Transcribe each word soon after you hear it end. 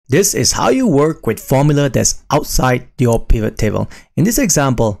This is how you work with formula that's outside your pivot table. In this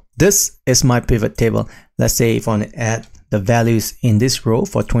example, this is my pivot table. Let's say if I want to add the values in this row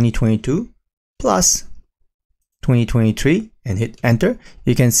for 2022 plus 2023 and hit enter,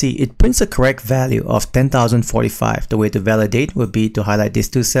 you can see it prints a correct value of 10,045. The way to validate would be to highlight these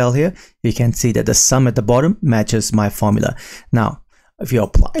two cells here. You can see that the sum at the bottom matches my formula. Now, if you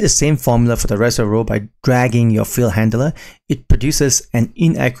apply the same formula for the rest of the row by dragging your field handler, it produces an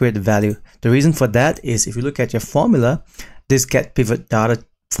inaccurate value. The reason for that is if you look at your formula, this get pivot data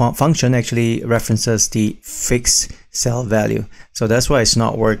function actually references the fixed cell value. So that's why it's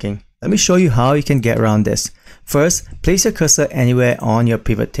not working. Let me show you how you can get around this. First, place your cursor anywhere on your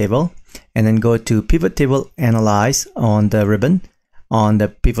pivot table and then go to Pivot Table Analyze on the ribbon. On the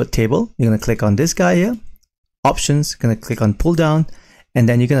pivot table, you're going to click on this guy here. Options, going to click on Pull Down, and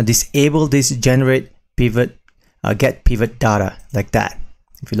then you're going to disable this Generate Pivot, Get Pivot Data like that.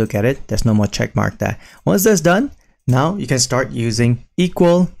 If you look at it, there's no more check mark there. Once that's done, now you can start using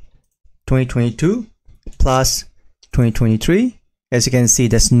equal 2022 plus 2023. As you can see,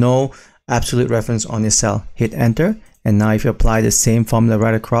 there's no absolute reference on your cell. Hit enter, and now if you apply the same formula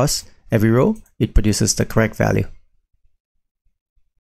right across every row, it produces the correct value.